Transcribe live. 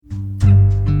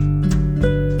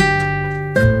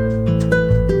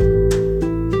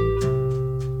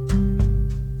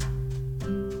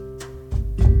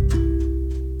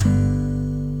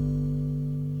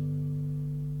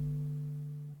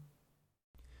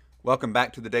Welcome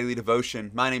back to the Daily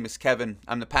Devotion. My name is Kevin.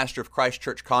 I'm the pastor of Christ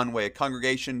Church Conway, a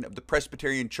congregation of the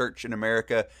Presbyterian Church in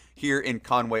America here in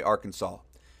Conway, Arkansas.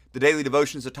 The Daily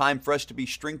Devotion is a time for us to be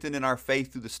strengthened in our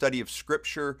faith through the study of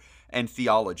Scripture and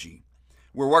theology.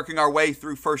 We're working our way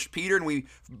through 1 Peter, and we've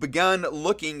begun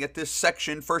looking at this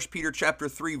section, 1 Peter chapter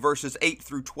 3, verses 8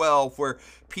 through 12, where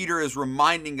Peter is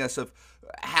reminding us of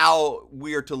how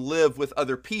we are to live with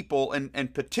other people,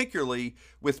 and particularly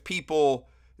with people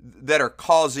that are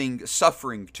causing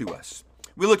suffering to us.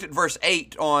 We looked at verse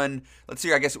 8 on, I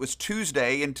guess it was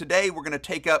Tuesday, and today we're going to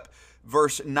take up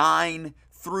verse 9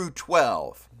 through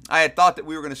 12. I had thought that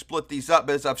we were going to split these up,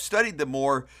 but as I've studied them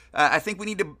more, I think we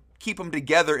need to keep them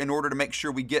together in order to make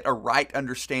sure we get a right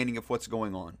understanding of what's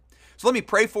going on. So let me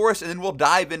pray for us, and then we'll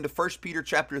dive into 1 Peter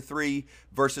chapter 3,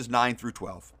 verses 9 through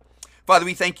 12. Father,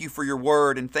 we thank you for your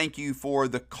word, and thank you for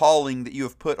the calling that you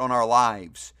have put on our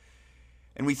lives.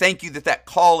 And we thank you that that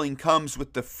calling comes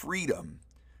with the freedom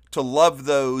to love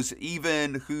those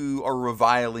even who are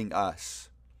reviling us.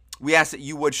 We ask that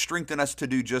you would strengthen us to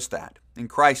do just that. In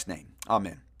Christ's name,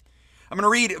 amen. I'm going to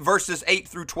read verses 8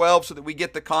 through 12 so that we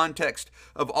get the context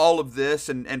of all of this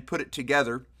and put it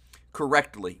together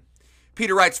correctly.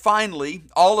 Peter writes, "Finally,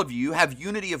 all of you have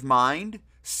unity of mind,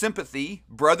 sympathy,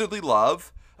 brotherly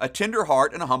love, a tender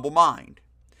heart, and a humble mind.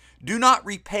 Do not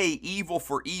repay evil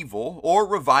for evil or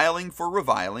reviling for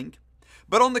reviling,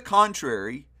 but on the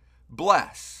contrary,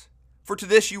 bless. For to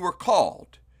this you were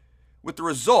called, with the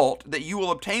result that you will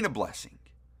obtain a blessing.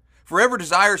 For whoever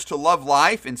desires to love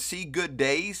life and see good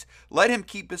days, let him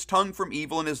keep his tongue from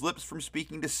evil and his lips from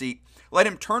speaking deceit. Let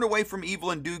him turn away from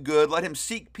evil and do good. Let him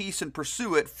seek peace and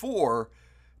pursue it. For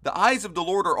the eyes of the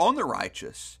Lord are on the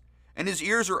righteous, and his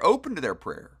ears are open to their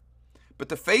prayer. But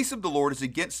the face of the Lord is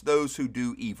against those who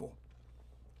do evil."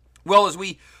 Well, as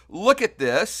we look at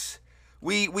this,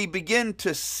 we begin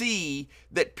to see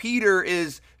that Peter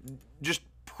is just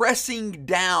pressing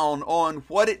down on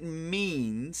what it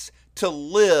means to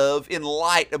live in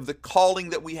light of the calling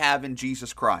that we have in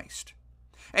Jesus Christ.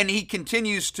 And he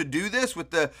continues to do this with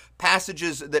the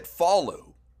passages that follow.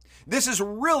 This is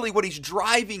really what he's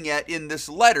driving at in this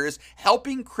letter, is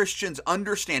helping Christians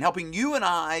understand, helping you and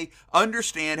I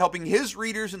understand, helping his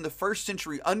readers in the first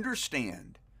century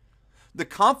understand the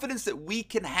confidence that we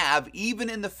can have even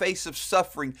in the face of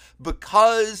suffering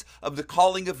because of the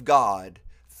calling of God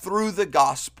through the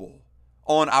gospel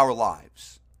on our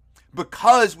lives.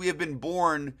 Because we have been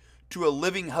born to a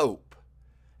living hope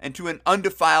and to an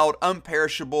undefiled,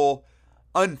 unperishable,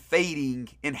 unfading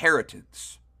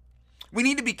inheritance. We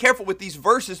need to be careful with these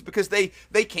verses because they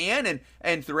can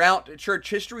and throughout church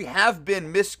history have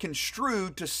been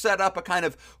misconstrued to set up a kind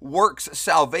of works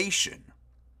salvation.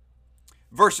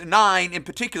 Verse 9 in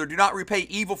particular, "Do not repay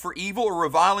evil for evil or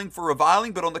reviling for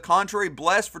reviling, but on the contrary,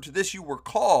 bless, for to this you were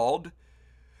called,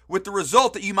 with the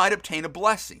result that you might obtain a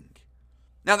blessing."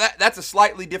 Now that's a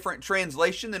slightly different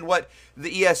translation than what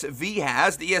the ESV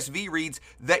has. The ESV reads,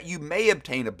 "that you may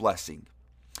obtain a blessing."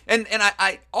 And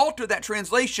I alter that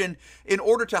translation in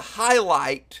order to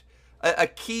highlight a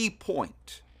key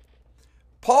point.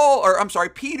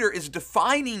 Peter is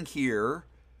defining here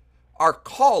our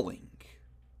calling.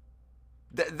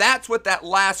 That's what that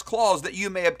last clause, "that you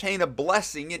may obtain a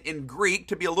blessing," in Greek,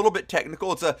 to be a little bit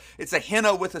technical, it's a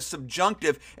hina with a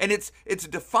subjunctive, and it's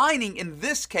defining in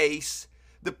this case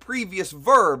the previous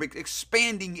verb,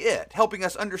 expanding it, helping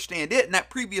us understand it. And that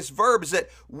previous verb is that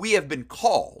we have been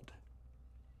called.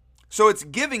 So it's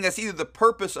giving us either the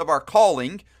purpose of our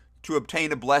calling to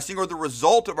obtain a blessing or the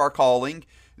result of our calling,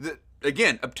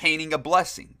 again, obtaining a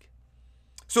blessing.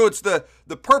 So it's the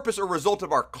purpose or result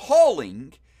of our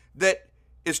calling that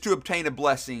is to obtain a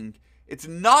blessing. It's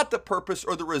not the purpose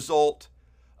or the result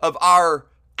of our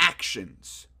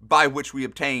actions by which we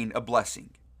obtain a blessing.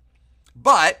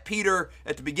 But Peter,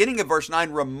 at the beginning of verse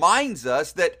 9, reminds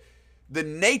us that the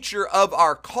nature of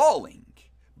our calling,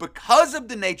 because of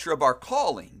the nature of our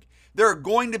calling, there are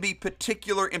going to be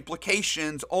particular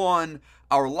implications on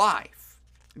our life.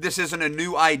 This isn't a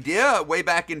new idea. Way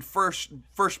back in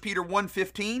 1 Peter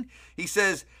 1:15, he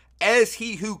says, "As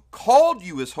he who called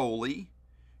you is holy,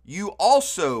 you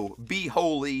also be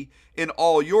holy in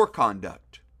all your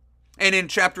conduct." And in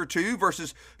chapter 2,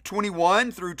 verses 21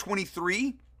 through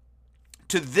 23,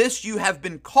 "To this you have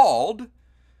been called,"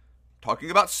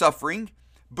 talking about suffering,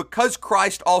 "because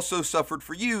Christ also suffered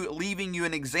for you, leaving you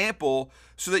an example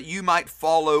so that you might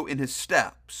follow in his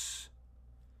steps.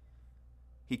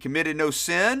 He committed no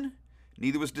sin,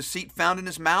 neither was deceit found in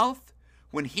his mouth.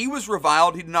 When he was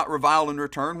reviled, he did not revile in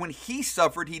return. When he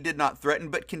suffered, he did not threaten,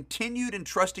 but continued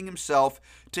entrusting himself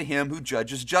to him who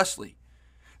judges justly.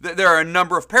 There are a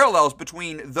number of parallels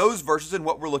between those verses and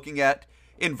what we're looking at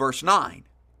in verse 9.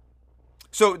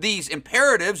 So these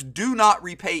imperatives, do not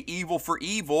repay evil for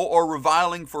evil or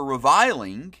reviling for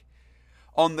reviling.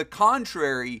 On the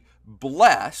contrary,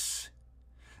 bless.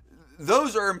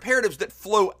 Those are imperatives that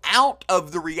flow out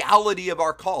of the reality of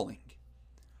our calling.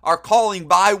 Our calling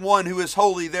by one who is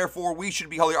holy, therefore we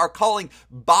should be holy. Our calling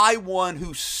by one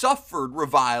who suffered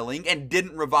reviling and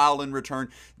didn't revile in return,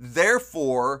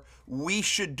 therefore we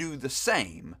should do the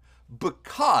same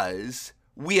because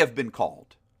we have been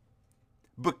called.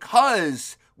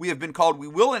 Because we have been called, we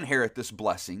will inherit this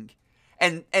blessing.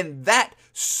 And that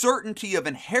certainty of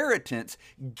inheritance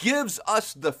gives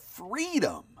us the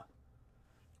freedom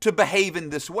to behave in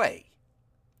this way.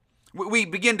 We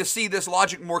begin to see this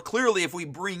logic more clearly if we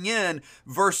bring in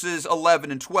verses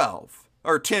 11 and 12,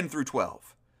 or 10 through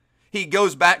 12. He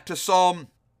goes back to Psalm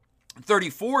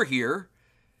 34 here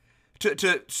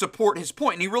to support his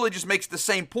point. And he really just makes the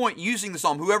same point using the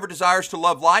psalm. Whoever desires to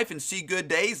love life and see good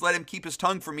days, let him keep his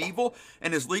tongue from evil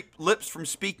and his lips from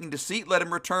speaking deceit. Let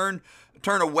him turn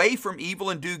away from evil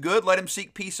and do good. Let him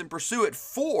seek peace and pursue it.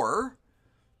 For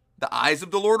the eyes of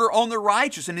the Lord are on the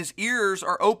righteous, and his ears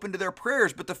are open to their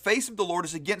prayers, but the face of the Lord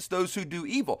is against those who do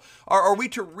evil. Are we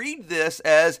to read this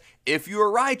as, if you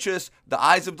are righteous, the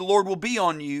eyes of the Lord will be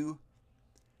on you?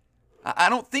 I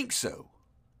don't think so.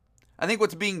 I think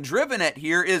what's being driven at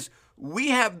here is we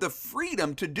have the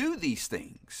freedom to do these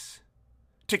things,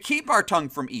 to keep our tongue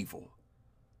from evil,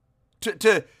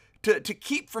 to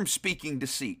keep from speaking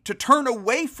deceit, to turn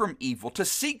away from evil, to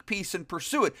seek peace and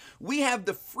pursue it. We have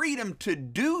the freedom to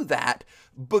do that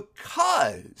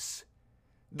because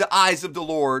the eyes of the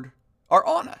Lord are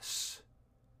on us.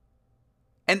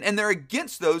 And they're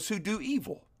against those who do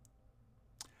evil.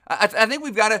 I think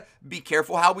we've got to be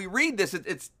careful how we read this.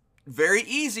 It's very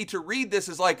easy to read this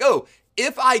as like, oh,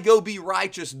 if I go be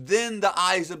righteous, then the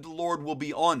eyes of the Lord will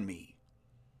be on me.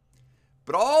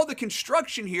 But all the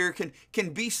construction here can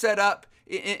be set up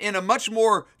in a much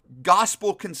more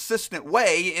gospel consistent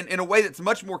way, in a way that's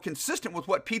much more consistent with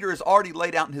what Peter has already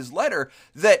laid out in his letter,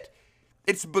 that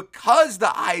it's because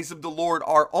the eyes of the Lord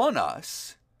are on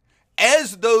us,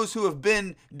 as those who have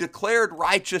been declared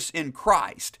righteous in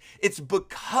Christ. It's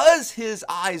because his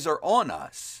eyes are on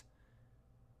us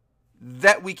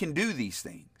that we can do these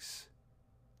things.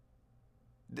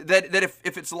 That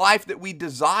if it's life that we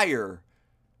desire,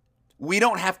 we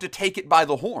don't have to take it by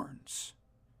the horns.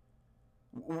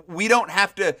 We don't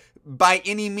have to, by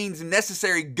any means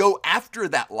necessary, go after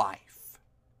that life.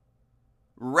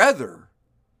 Rather,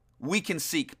 we can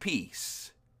seek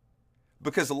peace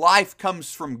because life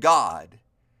comes from God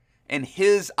and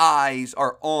his eyes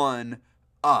are on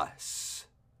us.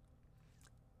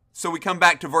 So we come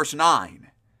back to verse 9.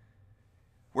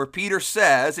 Where Peter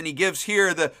says, and he gives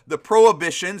here the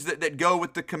prohibitions that go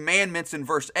with the commandments in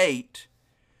verse 8,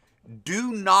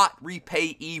 do not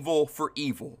repay evil for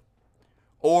evil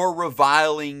or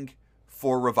reviling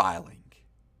for reviling.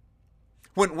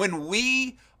 When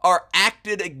we are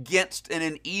acted against in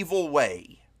an evil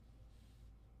way,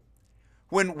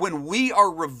 when we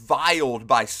are reviled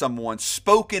by someone,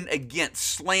 spoken against,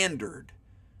 slandered,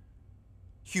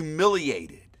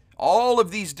 humiliated, all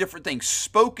of these different things,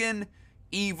 spoken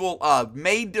evil of,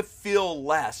 made to feel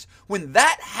less. When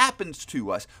that happens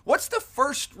to us, what's the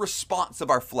first response of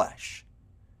our flesh?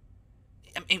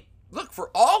 I mean, look, for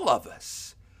all of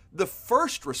us, the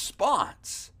first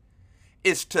response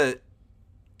is to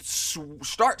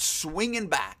start swinging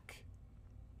back.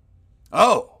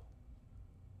 Oh,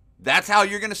 that's how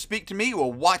you're going to speak to me?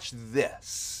 Well, watch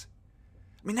this.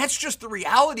 I mean, that's just the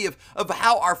reality of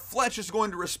how our flesh is going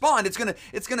to respond. It's going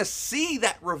to see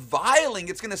that reviling.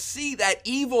 It's going to see that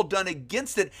evil done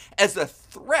against it as a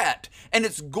threat, and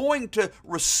it's going to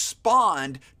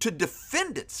respond to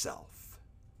defend itself.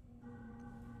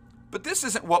 But this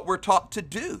isn't what we're taught to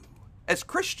do as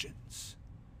Christians.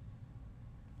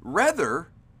 Rather,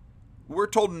 we're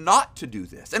told not to do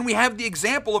this. And we have the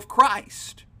example of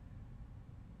Christ.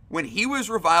 When he was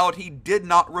reviled, he did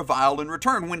not revile in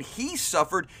return. When he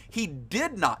suffered, he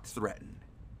did not threaten.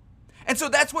 And so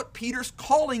that's what Peter's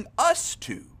calling us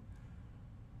to.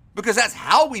 Because that's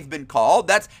how we've been called.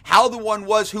 That's how the one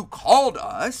was who called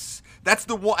us. That's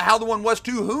how the one was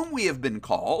to whom we have been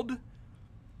called.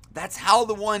 That's how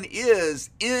the one is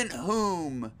in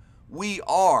whom we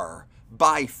are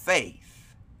by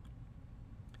faith.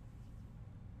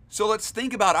 So let's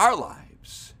think about our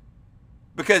lives.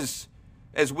 Because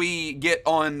as we get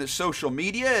on the social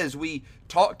media, as we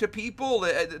talk to people,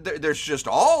 there's just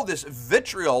all this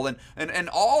vitriol and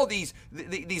all these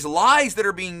lies that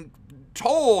are being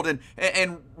told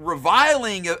and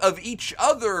reviling of each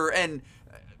other. And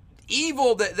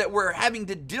evil that we're having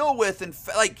to deal with. And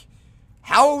like,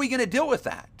 how are we going to deal with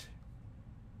that?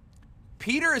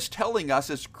 Peter is telling us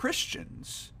as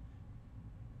Christians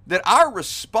that our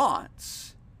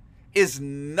response is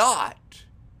not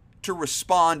to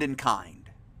respond in kind.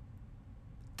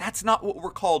 That's not what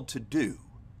we're called to do.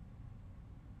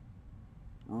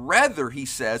 Rather, he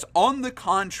says, on the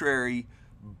contrary,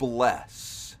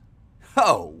 bless.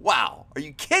 Oh, wow. Are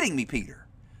you kidding me, Peter?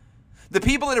 The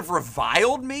people that have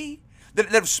reviled me, that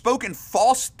have spoken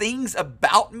false things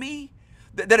about me,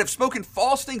 that have spoken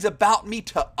false things about me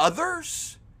to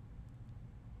others,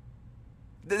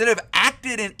 that have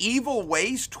acted in evil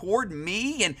ways toward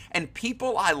me and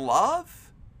people I love?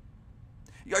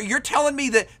 You're telling me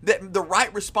that the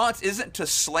right response isn't to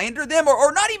slander them,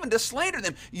 or not even to slander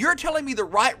them. You're telling me the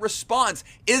right response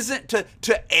isn't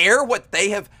to air what they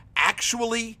have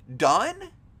actually done,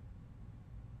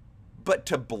 but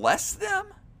to bless them?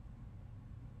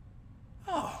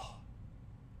 Oh,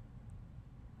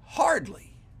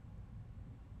 hardly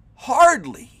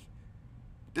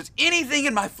does anything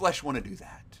in my flesh want to do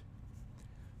that.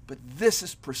 But this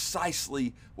is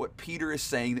precisely what Peter is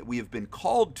saying that we have been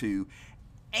called to,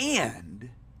 and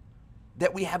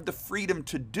that we have the freedom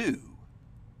to do.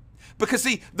 Because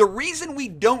see, the reason we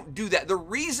don't do that, the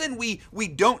reason we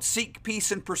don't seek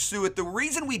peace and pursue it, the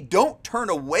reason we don't turn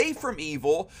away from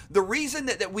evil, the reason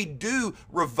that we do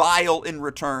revile in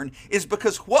return is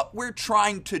because what we're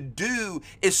trying to do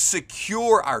is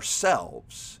secure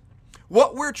ourselves.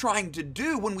 What we're trying to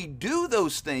do when we do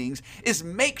those things is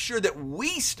make sure that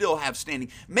we still have standing,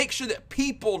 make sure that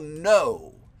people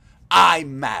know I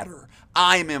matter,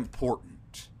 I'm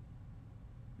important.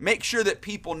 Make sure that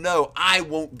people know I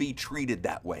won't be treated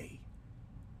that way.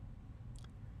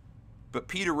 But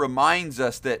Peter reminds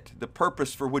us that the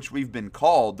purpose for which we've been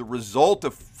called, the result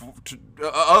of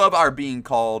our being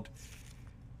called,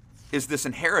 is this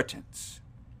inheritance.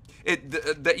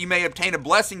 That you may obtain a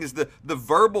blessing is the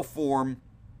verbal form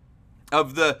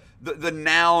of the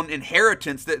noun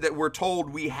inheritance that we're told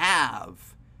we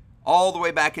have all the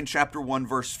way back in chapter 1,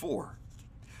 verse 4.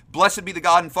 Blessed be the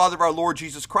God and Father of our Lord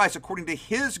Jesus Christ. According to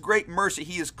his great mercy,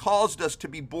 he has caused us to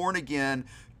be born again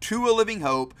to a living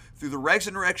hope through the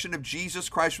resurrection of Jesus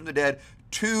Christ from the dead,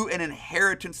 to an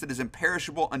inheritance that is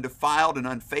imperishable, undefiled, and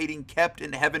unfading, kept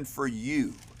in heaven for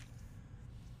you.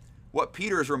 What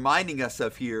Peter is reminding us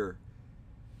of here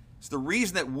is the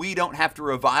reason that we don't have to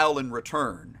revile in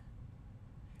return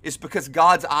is because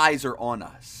God's eyes are on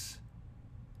us,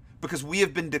 because we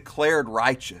have been declared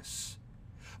righteous,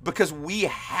 because we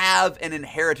have an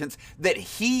inheritance that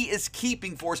he is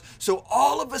keeping for us. So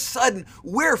all of a sudden,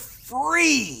 we're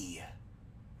free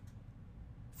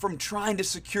from trying to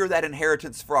secure that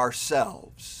inheritance for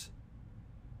ourselves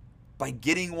by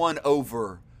getting one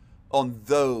over on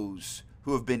those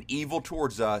who have been evil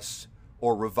towards us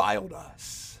or reviled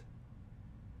us.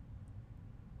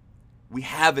 We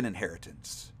have an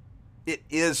inheritance. It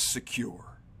is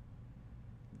secure.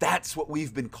 That's what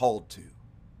we've been called to.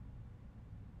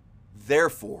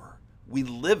 Therefore, we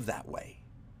live that way.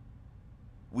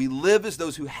 We live as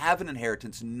those who have an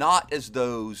inheritance, not as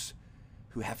those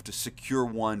who have to secure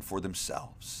one for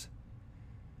themselves.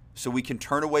 So we can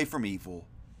turn away from evil.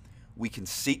 We can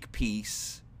seek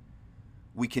peace.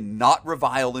 We can not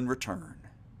revile in return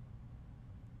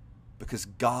because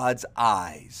God's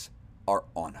eyes are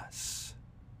on us.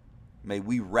 May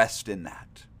we rest in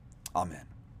that. Amen.